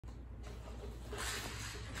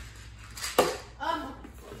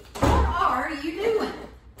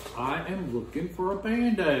am looking for a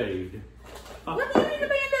Band-Aid. What do you need a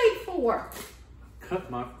Band-Aid for? Cut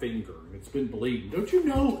my finger. It's been bleeding. Don't you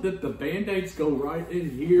know that the Band-Aids go right in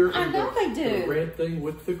here? I know they do. The red thing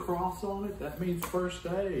with the cross on it? That means first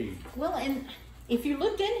aid. Well, and if you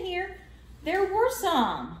looked in here, there were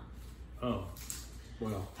some. Oh,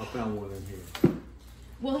 well, I found one in here.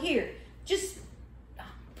 Well, here, just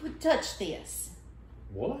touch this.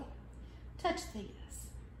 What? Touch this.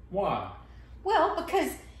 Why? Well,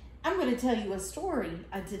 because I'm going to tell you a story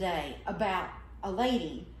today about a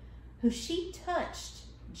lady who she touched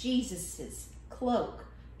Jesus's cloak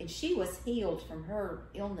and she was healed from her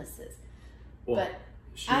illnesses. Well, but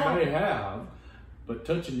she may have, but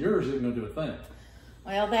touching yours isn't going to do a thing.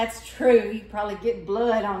 Well, that's true. You probably get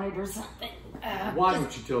blood on it or something. Why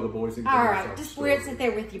don't you tell the boys and girls? All right, just wear it, sit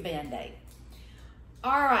there with your Band-Aid.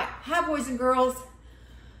 All right, hi boys and girls.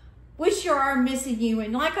 We sure are missing you.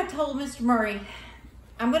 And like I told Mr. Murray,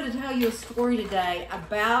 I'm going to tell you a story today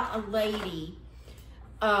about a lady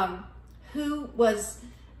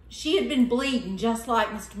she had been bleeding just like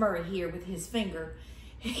Mr. Murray here with his finger.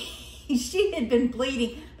 She had been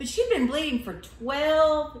bleeding, but she'd been bleeding for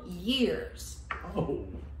 12 years. Oh.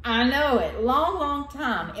 I know it, long, long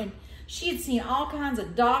time. And she had seen all kinds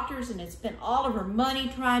of doctors and had spent all of her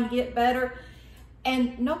money trying to get better.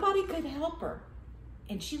 And nobody could help her.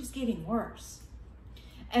 And she was getting worse.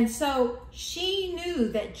 And so she knew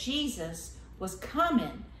that Jesus was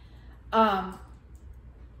coming to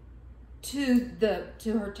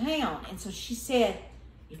her town. And so she said,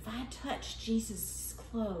 if I touch Jesus'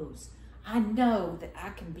 clothes, I know that I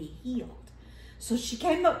can be healed. So she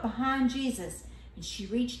came up behind Jesus and she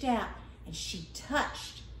reached out and she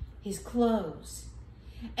touched his clothes.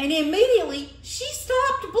 And immediately she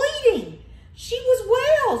stopped bleeding. She was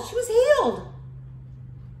well. She was healed.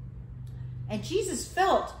 And Jesus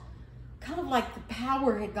felt kind of like the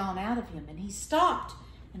power had gone out of him. And he stopped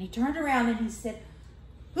and he turned around and he said,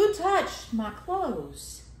 who touched my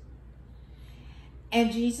clothes?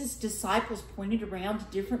 And Jesus' disciples pointed around to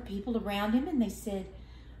different people around him and they said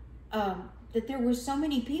that there were so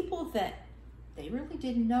many people that they really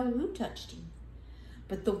didn't know who touched him.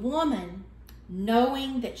 But the woman,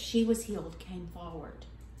 knowing that she was healed, came forward.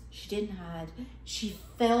 She didn't hide. She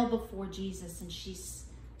fell before Jesus and she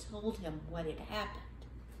told him what had happened.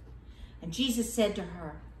 And Jesus said to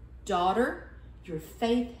her, daughter, your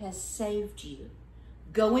faith has saved you.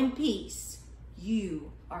 Go in peace.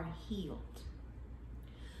 You are healed.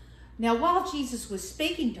 Now, while Jesus was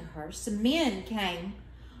speaking to her, some men came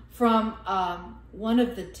from one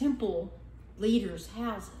of the temple leaders'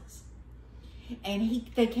 houses. And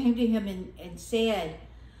they came to him and said,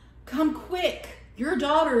 come quick. Your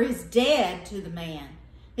daughter is dead, to the man.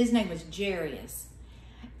 His name was Jairus.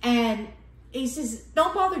 And he says,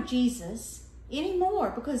 don't bother Jesus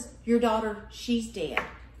anymore because your daughter, she's dead.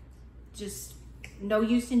 Just no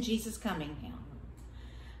use in Jesus coming now.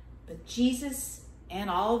 But Jesus and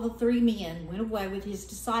all the three men went away with his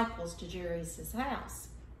disciples to Jairus' house.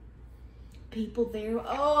 People there,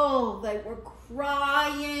 oh, they were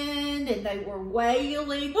crying and they were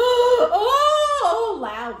wailing, oh,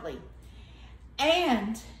 loudly.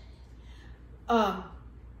 And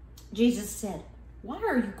Jesus said, why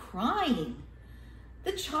are you crying?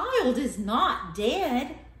 The child is not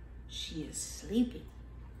dead. She is sleeping.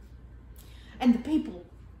 And the people,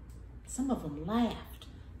 some of them laughed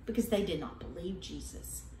because they did not believe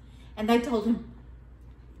Jesus. And they told him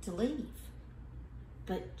to leave.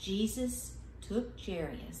 But Jesus took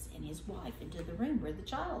Jairus and his wife into the room where the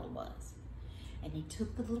child was. And he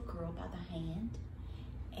took the little girl by the hand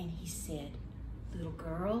and he said, little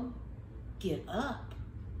girl, get up.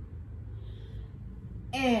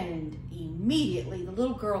 And immediately the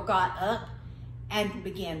little girl got up and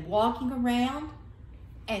began walking around,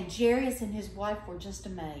 and Jairus and his wife were just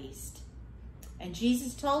amazed. And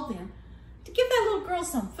Jesus told them to give that little girl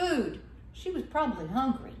some food. She was probably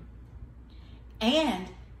hungry. And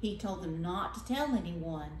he told them not to tell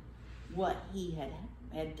anyone what he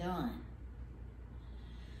had done.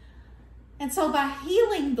 And so by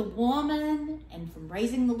healing the woman and from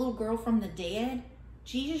raising the little girl from the dead,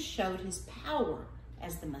 Jesus showed his power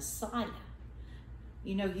as the Messiah.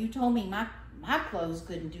 You know, you told me my clothes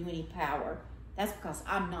couldn't do any power. That's because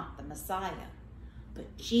I'm not the Messiah.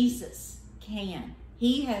 But Jesus can.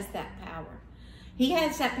 He has that power. He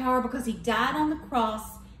has that power because he died on the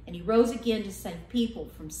cross and he rose again to save people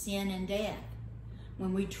from sin and death.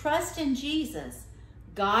 When we trust in Jesus,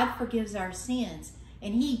 God forgives our sins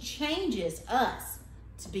and he changes us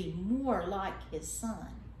to be more like his son.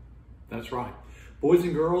 That's right. Boys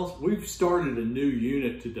and girls, we've started a new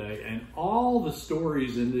unit today, and all the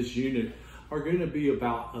stories in this unit are going to be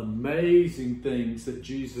about amazing things that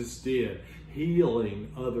Jesus did,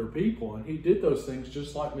 healing other people. And he did those things,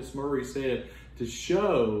 just like Miss Murray said, to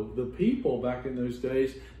show the people back in those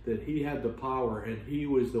days that he had the power and he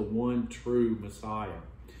was the one true Messiah.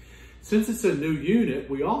 Since it's a new unit,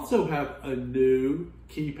 we also have a new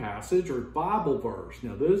key passage or Bible verse.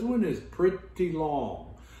 Now, this one is pretty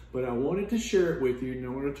long, but I wanted to share it with you, and I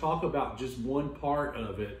want to talk about just one part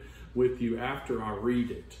of it with you after I read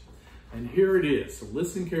it. And here it is, so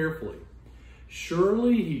listen carefully.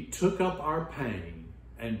 Surely he took up our pain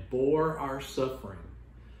and bore our suffering.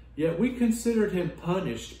 Yet we considered him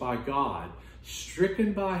punished by God,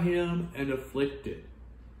 stricken by him and afflicted.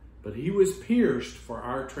 But he was pierced for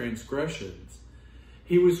our transgressions.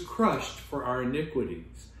 He was crushed for our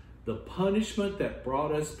iniquities. The punishment that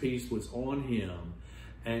brought us peace was on him,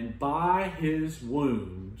 and by his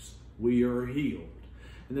wounds we are healed.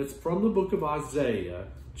 And that's from the book of Isaiah,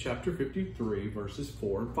 chapter 53, verses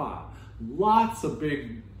 4 and 5. Lots of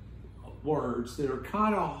big words that are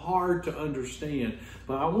kind of hard to understand,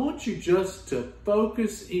 but I want you just to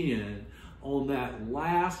focus in on that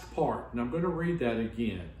last part. And I'm going to read that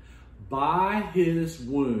again. By his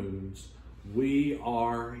wounds, we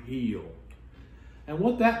are healed. And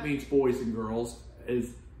what that means, boys and girls,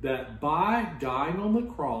 is that by dying on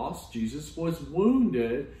the cross, Jesus was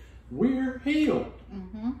wounded, we're healed.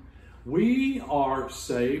 Mm-hmm. We are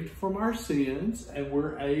saved from our sins, and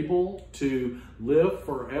we're able to live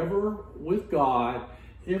forever with God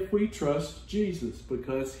if we trust Jesus,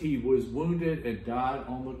 because he was wounded and died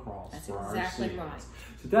on the cross for our sins. That's exactly right.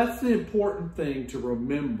 So that's the important thing to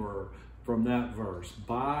remember from that verse.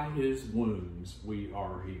 By his wounds, we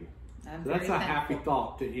are healed. That's a happy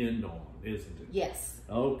thought to end on, isn't it? Yes.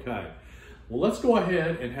 Okay. Well, let's go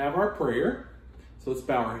ahead and have our prayer. So let's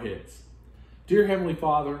bow our heads. Dear Heavenly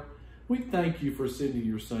Father, we thank you for sending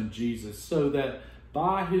your son Jesus so that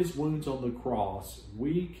by his wounds on the cross,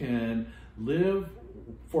 we can live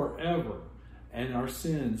forever and our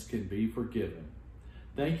sins can be forgiven.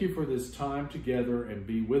 Thank you for this time together, and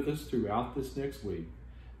be with us throughout this next week.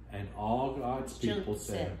 And all God's people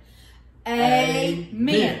said,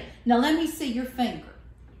 Amen. Now let me see your finger.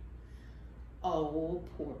 Oh,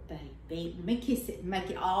 poor baby. Let me kiss it and make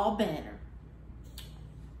it all better.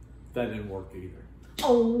 That didn't work either.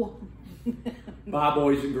 Oh. Bye,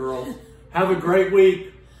 boys and girls. Have a great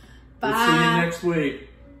week. Bye. We'll see you next week.